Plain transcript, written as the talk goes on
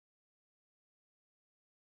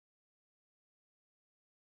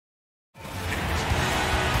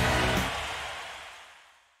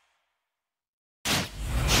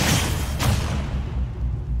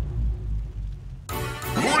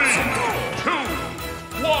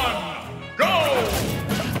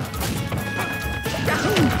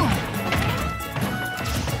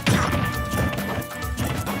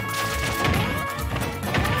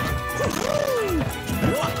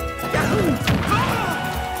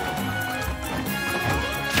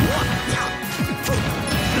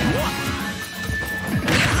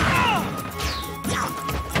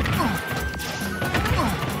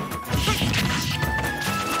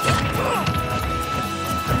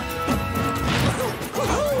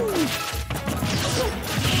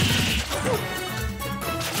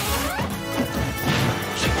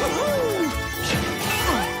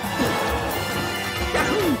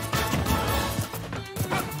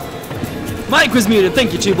mic was muted.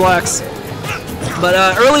 Thank you, 2 Blacks. But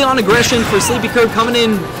early on aggression for sleepykirb coming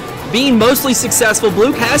in, being mostly successful.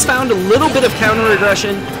 Blook has found a little bit of counter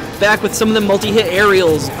aggression back with some of the multi-hit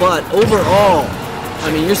aerials, but overall,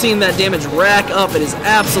 I mean, you're seeing that damage rack up. It is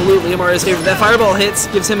absolutely Mario's favorite. That fireball hits,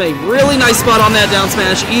 gives him a really nice spot on that down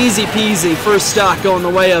smash. Easy peasy. First stock going the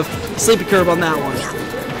way of sleepykirb on that one.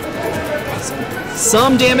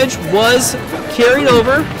 Some damage was carried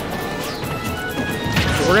over.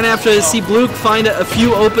 We're going to have to see Blook find a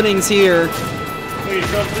few openings here.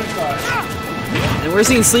 And we're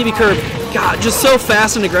seeing sleepykirb, God, just so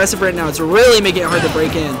fast and aggressive right now. It's really making it hard to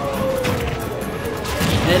break in.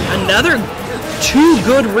 And another 2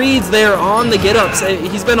 good reads there on the get-ups.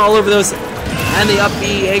 He's been all over those. And the up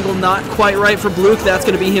B angle not quite right for Blook. That's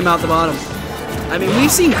going to be him out the bottom. I mean,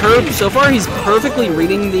 we've seen Kirb, so far he's perfectly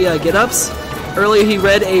reading the get-ups. Earlier he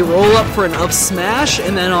read a roll-up for an up smash,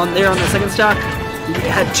 and then on the second stock, he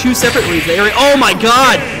had 2 separate reads there. Oh my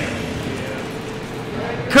god!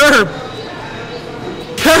 Kirb!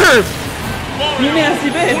 Kirb! You nasty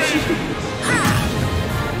bitch!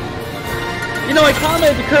 You know, I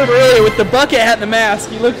commented to Kirb earlier with the bucket hat and the mask.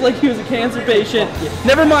 He looked like he was a cancer patient.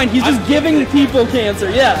 Never mind, he's just giving people cancer.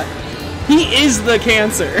 Yeah. He is the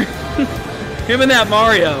cancer. Him and that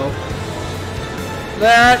Mario.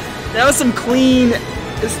 That was some clean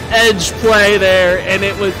edge play there, and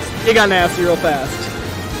it got nasty real fast.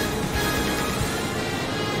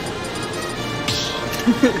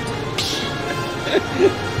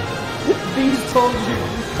 These told you.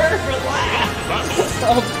 Relax.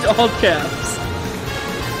 All caps.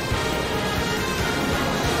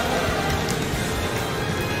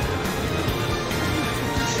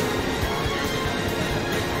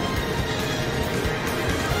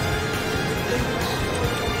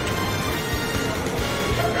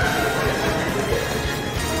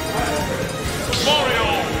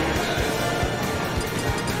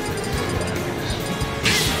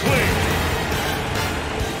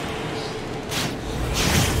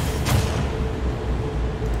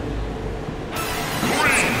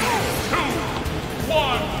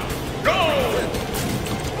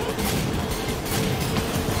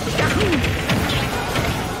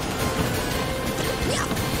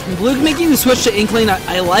 Blook making the switch to Inkling,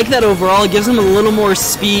 I like that overall. It gives him a little more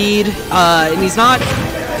speed, and he's not...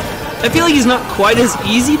 I feel like he's not quite as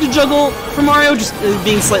easy to juggle for Mario, just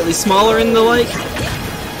being slightly smaller and the like.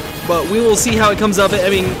 But we will see how it comes up. I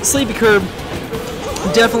mean, sleepykirb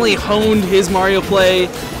definitely honed his Mario play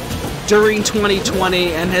during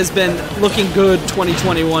 2020 and has been looking good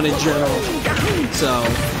 2021 in general. So,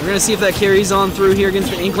 we're going to see if that carries on through here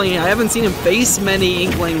against the Inkling. I haven't seen him face many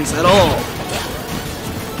Inklings at all.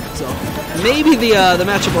 So, maybe the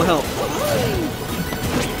matchup will help.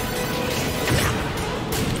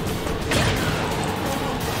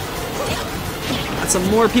 Got some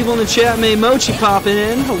more people in the chat. May Mochi popping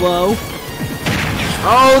in. Hello.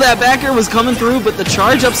 Oh, that back air was coming through, but the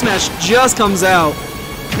charge up smash just comes out.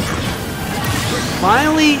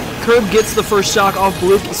 Finally, Kirb gets the first stock off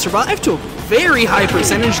Blook. He survived to a very high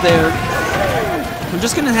percentage there. I'm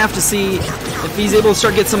just going to have to see if he's able to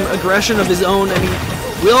start get some aggression of his own. I mean,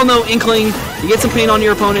 we all know Inkling, you get some paint on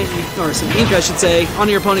your opponent, or some ink I should say, on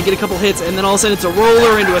your opponent, get a couple hits, and then all of a sudden it's a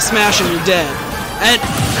roller into a smash and you're dead. And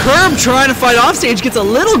Kirb trying to fight off stage gets a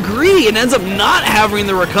little greedy and ends up not having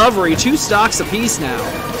the recovery. 2 stocks apiece now.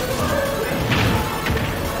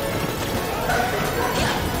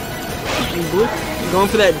 And Blook going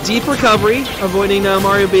for that deep recovery, avoiding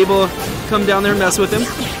Mario be able to come down there and mess with him.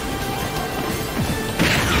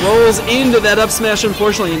 Rolls into that up smash,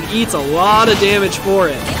 unfortunately, and eats a lot of damage for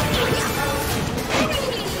it.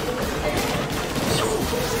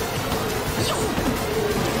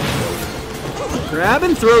 Grab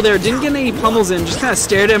and throw there. Didn't get any pummels in. Just kind of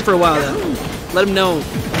stared at him for a while then. Let him know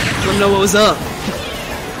what was up.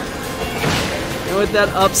 And with that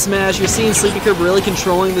up smash, you're seeing sleepykirb really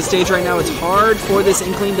controlling the stage right now. It's hard for this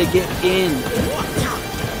Inkling to get in.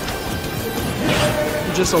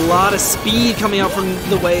 Just a lot of speed coming out from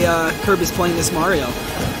the way Kirb is playing this Mario.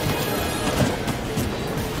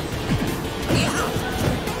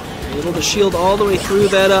 Able to shield all the way through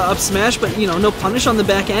that up smash, but you know, no punish on the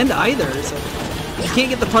back end either. So if you can't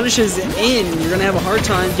get the punishes in, you're going to have a hard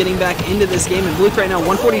time getting back into this game. And Blook right now,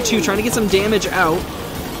 142, trying to get some damage out.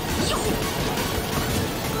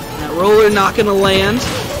 That roller not going to land.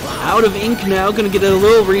 Out of ink now, going to get a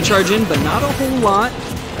little recharge in, but not a whole lot.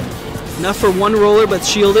 Enough for one roller, but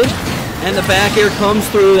shielded. And the back air comes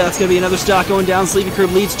through. That's going to be another stock going down.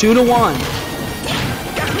 sleepykirb leads 2-1.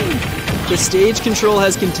 The stage control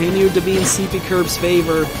has continued to be in sleepykirb's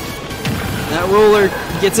favor. That roller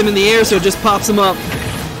gets him in the air, so it just pops him up.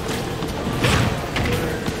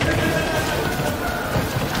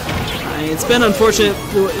 It's been unfortunate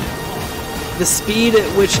the speed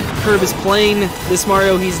at which Kirb is playing this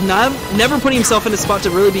Mario. He's never putting himself in a spot to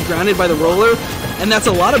really be grounded by the roller, and that's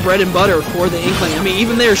a lot of bread and butter for the Inkling. I mean,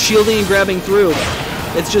 even there, shielding and grabbing through.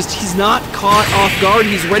 It's just he's not caught off guard.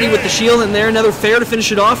 He's ready with the shield, and there another fair to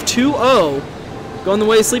finish it off. 2-0, going the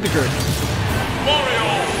way of sleepykirb. Mario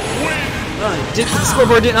wins. The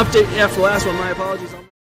scoreboard didn't update after the last one. My apologies.